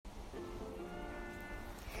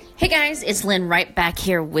Hey guys, it's Lynn right back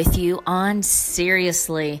here with you on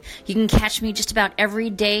Seriously. You can catch me just about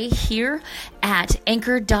every day here at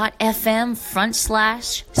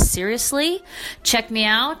anchor.fm/seriously. Check me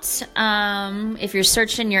out. If you're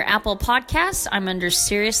searching your Apple Podcasts, I'm under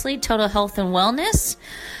Seriously, Total Health and Wellness.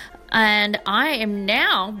 And I am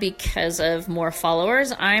now, because of more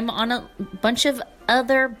followers, I'm on a bunch of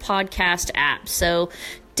other podcast apps. So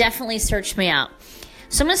definitely search me out.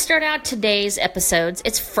 So I'm going to start out today's episodes.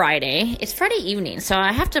 It's Friday. It's Friday evening, so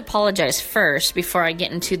I have to apologize first before I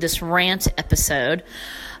get into this rant episode.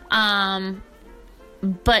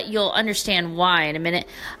 But you'll understand why in a minute.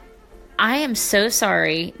 I am so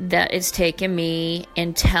sorry that it's taken me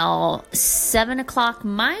until 7 o'clock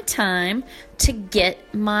my time to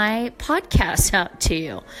get my podcast out to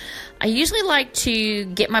you. I usually like to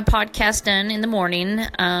get my podcast done in the morning.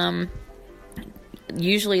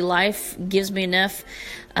 Usually life gives me enough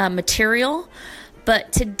material,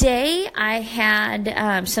 but today I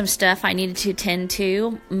had some stuff I needed to attend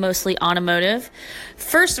to, mostly automotive.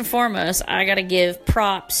 First and foremost, I got to give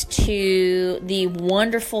props to the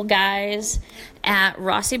wonderful guys at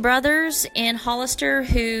Rossi Brothers in Hollister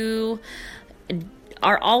who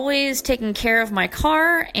are always taking care of my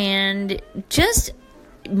car and just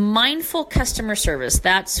mindful customer service.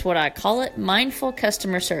 That's what I call it, mindful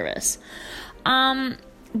customer service.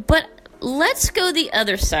 But let's go the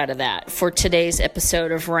other side of that for today's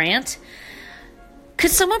episode of Rant.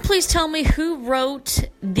 Could someone please tell me who wrote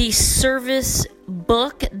the service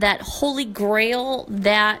book, that holy grail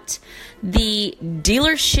that the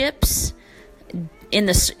dealerships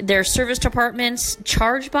in their service departments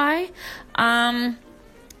charge by?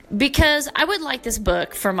 Because I would like this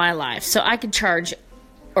book for my life so I could charge,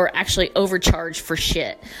 or actually overcharge for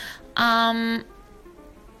shit.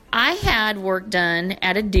 I had work done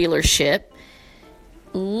at a dealership.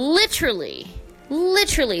 Literally,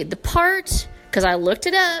 the part, because I looked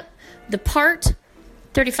it up, the part,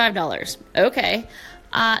 $35. Okay.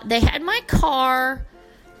 They had my car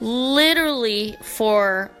literally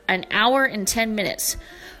for an hour and 10 minutes.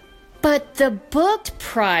 But the booked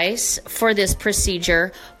price for this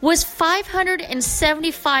procedure was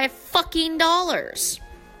 $575 fucking dollars.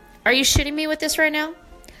 Are you shitting me with this right now?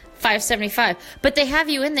 $575. But they have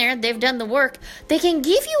you in there. They've done the work. They can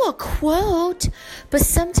give you a quote, but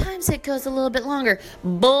sometimes it goes a little bit longer.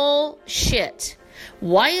 Bullshit.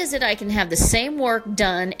 Why is it I can have the same work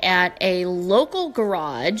done at a local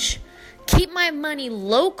garage, keep my money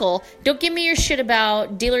local, don't give me your shit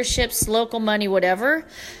about dealerships, local money, whatever,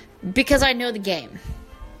 because I know the game.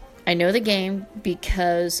 I know the game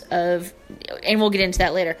because of, and we'll get into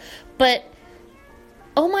that later, but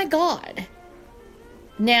oh my God.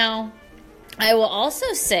 Now, I will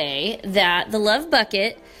also say that the Love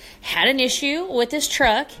Bucket had an issue with his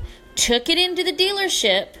truck, took it into the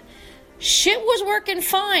dealership. Shit was working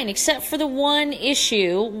fine, except for the one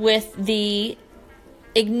issue with the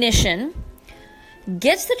ignition.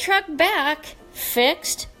 Gets the truck back,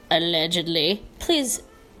 fixed, allegedly. Please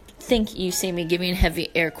think you see me giving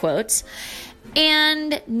heavy air quotes.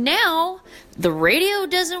 And now the radio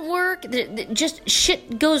doesn't work. Just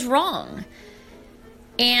shit goes wrong.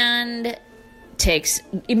 And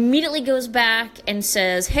immediately goes back and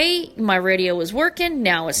says, hey, my radio was working,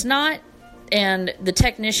 now it's not. And the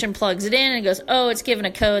technician plugs it in and goes, oh, it's given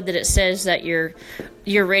a code that it says that your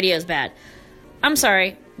radio's bad. I'm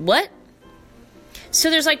sorry, what?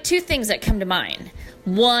 So there's like two things that come to mind.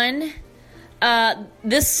 One,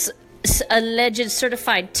 this alleged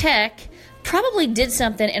certified tech probably did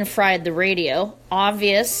something and fried the radio.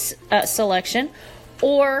 Obvious selection.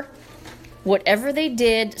 Or whatever they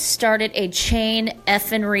did started a chain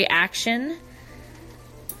effing reaction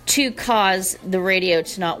to cause the radio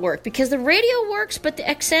to not work. Because the radio works, but the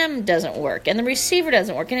XM doesn't work. And the receiver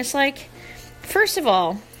doesn't work. And it's like, first of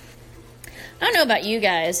all, I don't know about you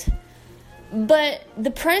guys, but the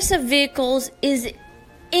price of vehicles is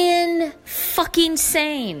fucking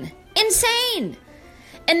insane.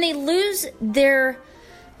 And they lose their,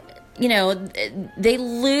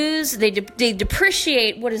 they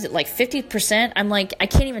depreciate, what is it, like 50%? I'm like, I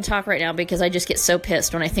can't even talk right now because I just get so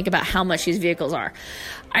pissed when I think about how much these vehicles are.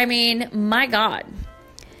 I mean, my God.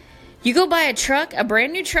 You go buy a truck, a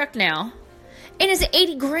brand new truck now, and it's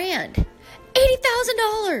 $80,000.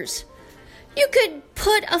 $80,000. You could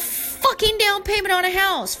put a fucking down payment on a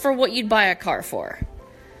house for what you'd buy a car for.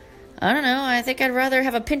 I don't know, I think I'd rather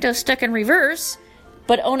have a Pinto stuck in reverse,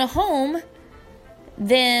 but own a home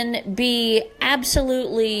than be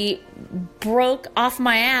absolutely broke off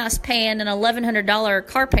my ass paying an $1,100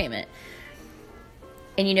 car payment.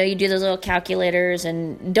 And you do those little calculators,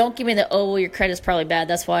 and don't give me the, oh, well, your credit's probably bad,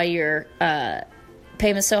 that's why you're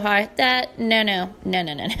payment's so high. No.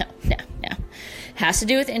 Has to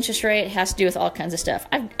do with interest rate. Has to do with all kinds of stuff.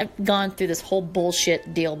 I've gone through this whole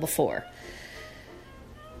bullshit deal before.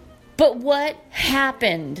 But what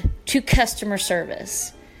happened to customer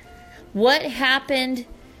service? What happened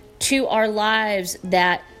to our lives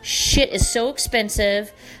that shit is so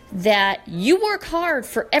expensive that you work hard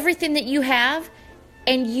for everything that you have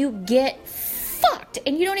and you get fucked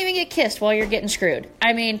and you don't even get kissed while you're getting screwed?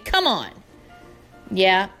 I mean, come on.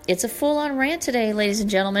 Yeah, it's a full-on rant today, ladies and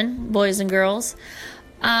gentlemen, boys and girls.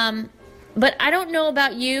 But I don't know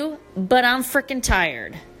about you, but I'm freaking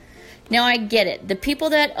tired. Now, I get it. The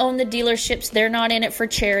people that own the dealerships, they're not in it for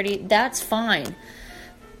charity. That's fine.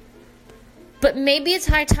 But maybe it's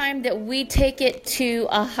high time that we take it to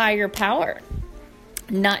a higher power.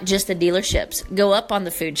 Not just the dealerships. Go up on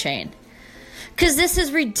the food chain. Because this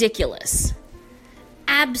is ridiculous.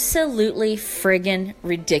 Absolutely friggin'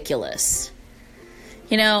 ridiculous.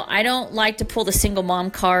 You know, I don't like to pull the single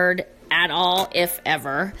mom card at all, if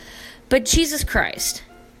ever. But Jesus Christ.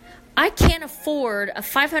 I can't afford a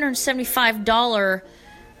 $575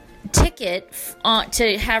 ticket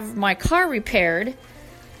to have my car repaired.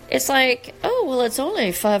 It's like, oh, well, it's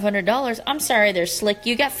only $500. I'm sorry, they're slick.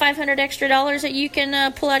 You got $500 extra that you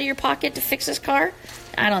can pull out of your pocket to fix this car?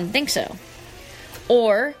 I don't think so.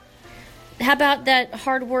 Or, how about that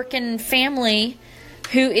hardworking family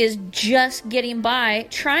who is just getting by,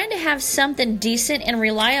 trying to have something decent and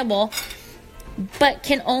reliable, but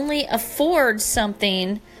can only afford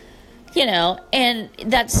something, you know, and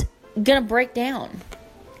that's going to break down.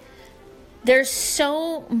 There's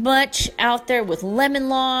so much out there with lemon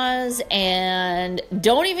laws, and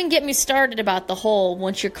don't even get me started about the whole,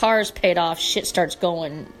 once your car is paid off, shit starts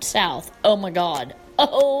going south. Oh my God.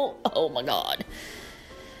 Oh my God.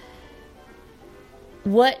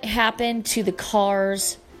 What happened to the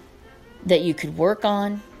cars that you could work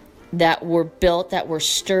on, that were built, that were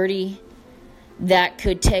sturdy, that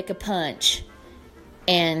could take a punch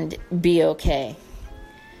and be okay?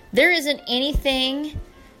 There isn't anything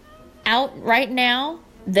out right now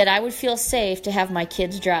that I would feel safe to have my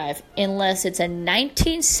kids drive unless it's a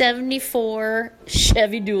 1974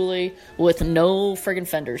 Chevy Dually with no friggin'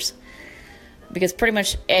 fenders. Because pretty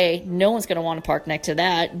much, A, no one's going to want to park next to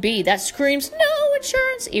that. B, that screams no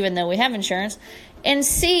insurance, even though we have insurance. And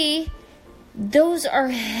C, those are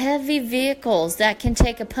heavy vehicles that can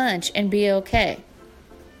take a punch and be okay.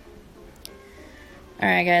 All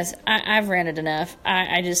right, guys, I've ranted enough.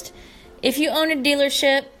 I just, if you own a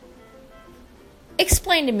dealership,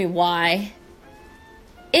 explain to me why.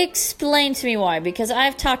 Explain to me why, because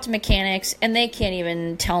I've talked to mechanics and they can't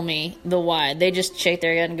even tell me the why. They just shake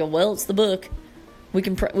their head and go, well, it's the book. We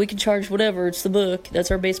can charge whatever. It's the book.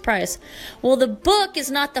 That's our base price. Well, the book is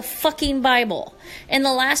not the fucking Bible. And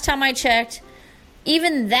the last time I checked,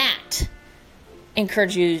 even that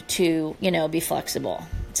encouraged you to, be flexible.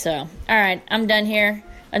 So, all right, I'm done here.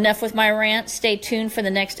 Enough with my rant. Stay tuned for the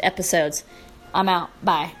next episodes. I'm out.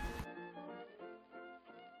 Bye.